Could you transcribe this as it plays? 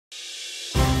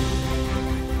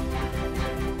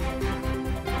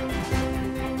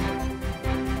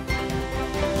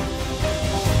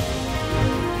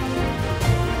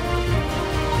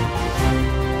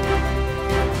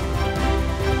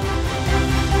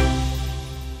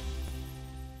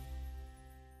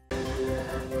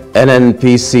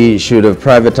NNPC should have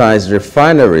privatized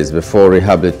refineries before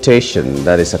rehabilitation.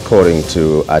 That is according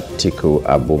to Atiku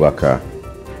Abubakar.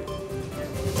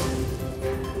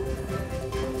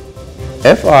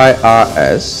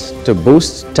 FIRS to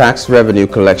boost tax revenue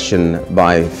collection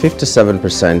by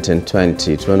 57% in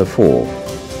 2024.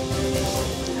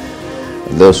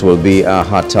 Those will be our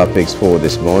hot topics for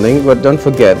this morning, but don't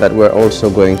forget that we're also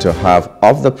going to have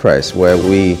Off the Press, where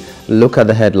we look at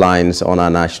the headlines on our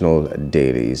national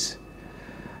dailies.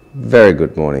 Very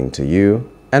good morning to you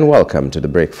and welcome to the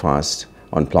breakfast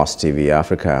on Plus TV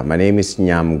Africa. My name is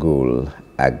Nyamgul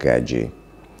Agaji.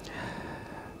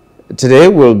 Today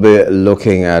we'll be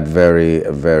looking at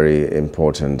very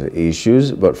important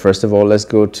issues, but first of all, let's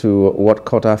go to what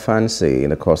caught our fancy in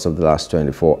the course of the last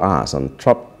 24 hours on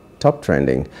top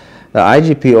trending. The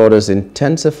I.G.P orders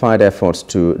intensified efforts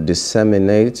to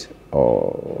disseminate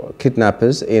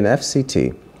kidnappers in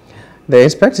F.C.T. The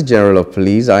Inspector General of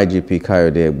Police, I.G.P.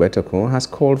 Kayode Egbetokun, has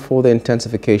called for the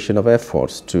intensification of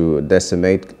efforts to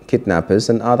decimate kidnappers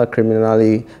and other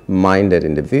criminally minded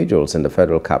individuals in the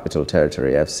Federal Capital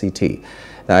Territory, F.C.T.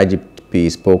 The I.G.P.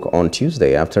 spoke on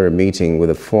Tuesday after a meeting with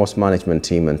the force management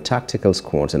team and tactical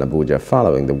squads in Abuja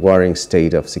following the worrying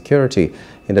state of security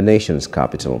in the nation's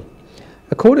capital.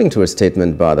 According to a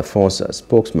statement by the force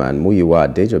spokesman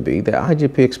Muyiwa Dejobi, the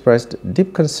I.G.P. expressed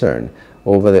deep concern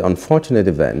over the unfortunate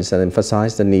events and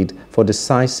emphasized the need for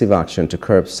decisive action to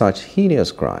curb such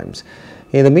heinous crimes.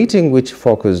 In the meeting, which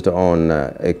focused on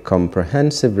a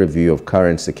comprehensive review of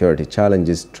current security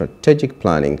challenges, strategic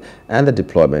planning, and the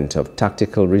deployment of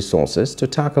tactical resources to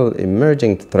tackle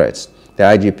emerging threats, the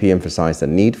I.G.P. emphasized the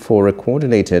need for a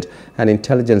coordinated and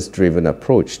intelligence-driven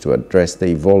approach to address the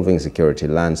evolving security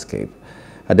landscape.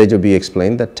 Adejobi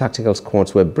explained that tactical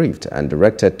squads were briefed and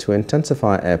directed to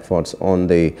intensify efforts on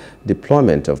the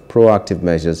deployment of proactive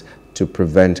measures to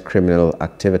prevent criminal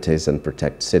activities and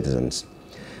protect citizens.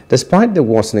 Despite the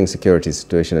worsening security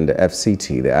situation in the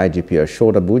F.C.T, the I.G.P.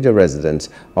 assured Abuja residents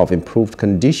of improved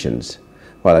conditions,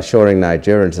 while assuring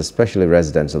Nigerians, especially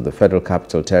residents of the Federal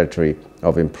Capital Territory,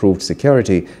 of improved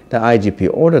security. The I.G.P.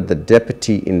 ordered the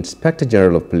Deputy Inspector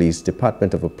General of Police,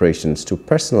 Department of Operations, to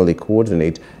personally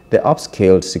coordinate the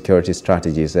upscaled security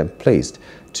strategies emplaced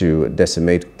to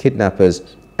decimate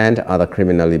kidnappers and other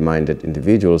criminally minded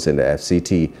individuals in the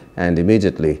F.C.T and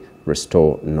immediately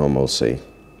restore normalcy.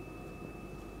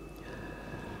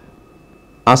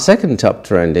 Our second top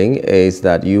trending is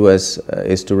that U.S.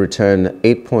 is to return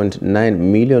 $8.9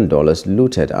 million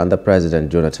looted under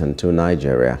President Jonathan to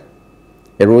Nigeria.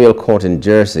 A royal court in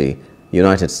Jersey,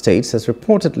 United States, has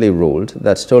reportedly ruled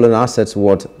that stolen assets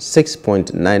worth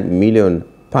 £6.9 million,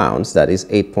 that is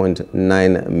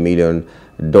 $8.9 million,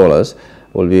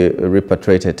 will be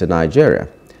repatriated to Nigeria.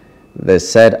 The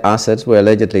said assets were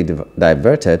allegedly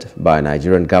diverted by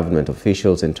Nigerian government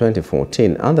officials in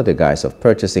 2014 under the guise of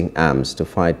purchasing arms to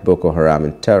fight Boko Haram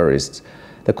and terrorists.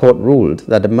 The court ruled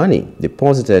that the money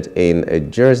deposited in a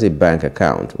Jersey bank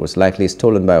account was likely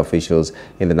stolen by officials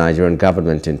in the Nigerian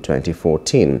government in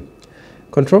 2014.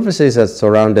 Controversies have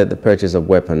surrounded the purchase of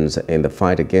weapons in the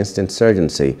fight against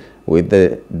insurgency, with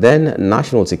the then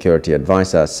National Security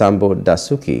Advisor Sambo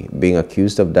Dasuki being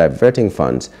accused of diverting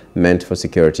funds meant for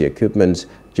security equipment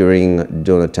during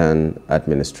Jonathan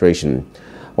administration.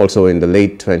 Also in the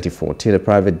late 2014, a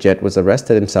private jet was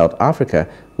arrested in South Africa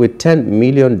with $10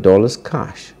 million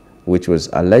cash, which was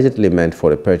allegedly meant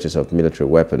for the purchase of military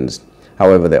weapons.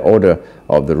 However, the order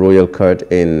of the royal court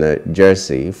in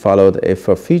Jersey followed a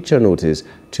forfeiture notice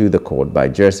to the court by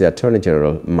Jersey Attorney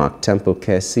General Mark Temple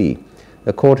KC.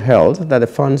 The court held that the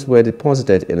funds were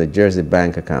deposited in a Jersey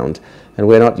bank account and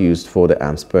were not used for the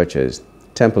arms purchase.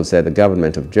 Temple said the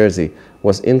government of Jersey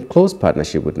was in close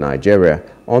partnership with Nigeria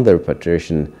on the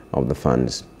repatriation of the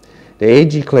funds. The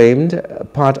AG claimed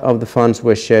part of the funds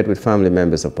were shared with family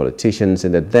members of politicians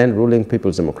in the then ruling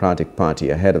People's Democratic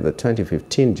Party ahead of the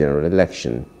 2015 general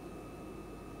election.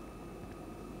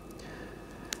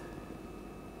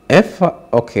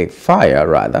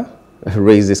 FIRE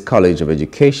Razes College of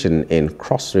Education in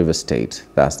Cross River State.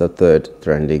 That's the third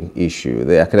trending issue.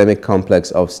 The academic complex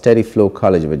of Steady Flow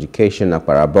College of Education,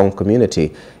 Akbarabong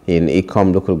community in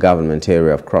Ikom local government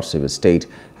area of Cross River State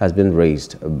has been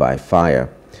razed by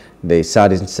fire. The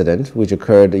sad incident, which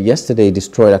occurred yesterday,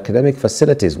 destroyed academic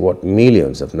facilities worth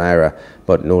millions of naira,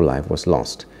 but no life was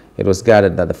lost. It was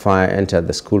gathered that the fire entered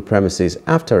the school premises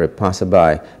after a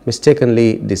passerby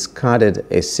mistakenly discarded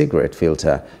a cigarette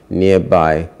filter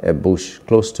nearby a bush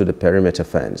close to the perimeter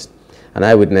fence. An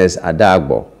eyewitness,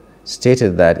 Adagbo,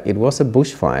 stated that it was a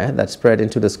bushfire that spread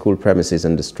into the school premises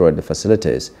and destroyed the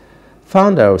facilities.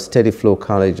 Founder of Steady Flow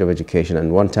College of Education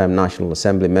and one-time National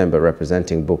Assembly member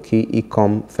representing Boki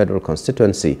Ikom Federal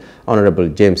Constituency, Honorable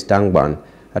James Dangban,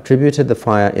 attributed the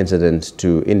fire incident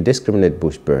to indiscriminate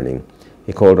bush burning.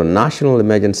 He called on National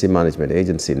Emergency Management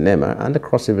Agency NEMA and the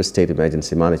Cross River State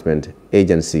Emergency Management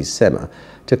Agency SEMA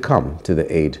to come to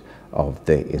the aid of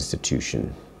the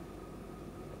institution.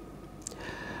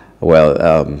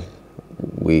 Well,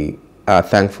 we are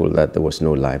thankful that there was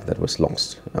no life that was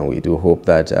lost, and we do hope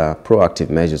that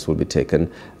proactive measures will be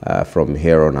taken from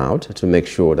here on out to make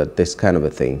sure that this kind of a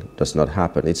thing does not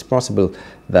happen. It's possible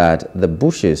that the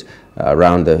bushes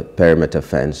around the perimeter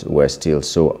fence were still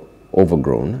so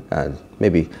overgrown, and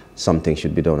maybe something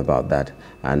should be done about that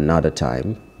another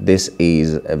time. This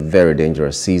is a very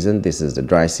dangerous season. This is the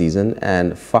dry season,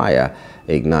 and fire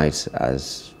ignites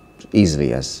as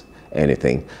easily as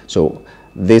anything. So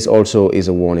this also is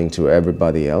a warning to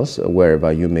everybody else,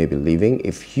 wherever you may be living.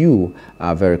 If you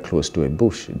are very close to a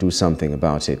bush, do something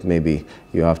about it. Maybe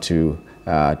you have to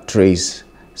trace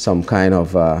some kind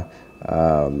of,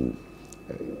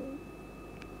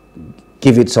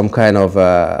 give it some kind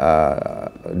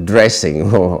of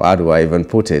dressing, or how do I even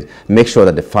put it? Make sure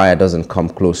that the fire doesn't come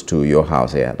close to your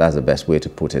house. Yeah, that's the best way to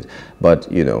put it.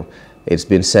 But, you know, it's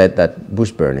been said that bush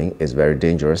burning is very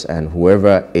dangerous, and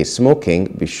whoever is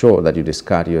smoking, be sure that you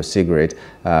discard your cigarette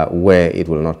where it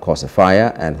will not cause a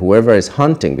fire. And whoever is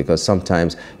hunting, because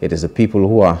sometimes it is the people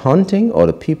who are hunting or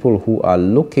the people who are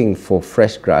looking for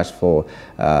fresh grass for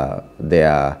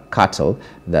their cattle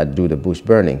that do the bush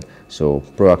burning. So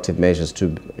proactive measures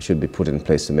should be put in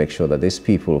place to make sure that these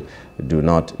people do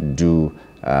not do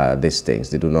these things.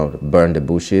 They do not burn the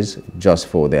bushes just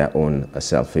for their own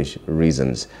selfish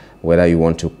reasons. Whether you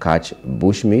want to catch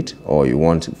bush meat or you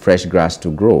want fresh grass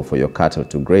to grow for your cattle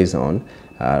to graze on,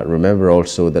 remember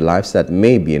also the lives that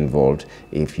may be involved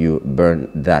if you burn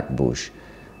that bush.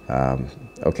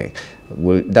 Okay,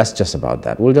 that's just about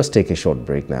that. We'll just take a short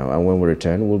break now, and when we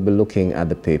return, we'll be looking at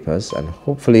the papers, and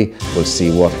hopefully we'll see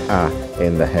what are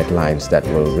in the headlines that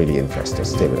will really interest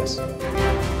us. Stay with us.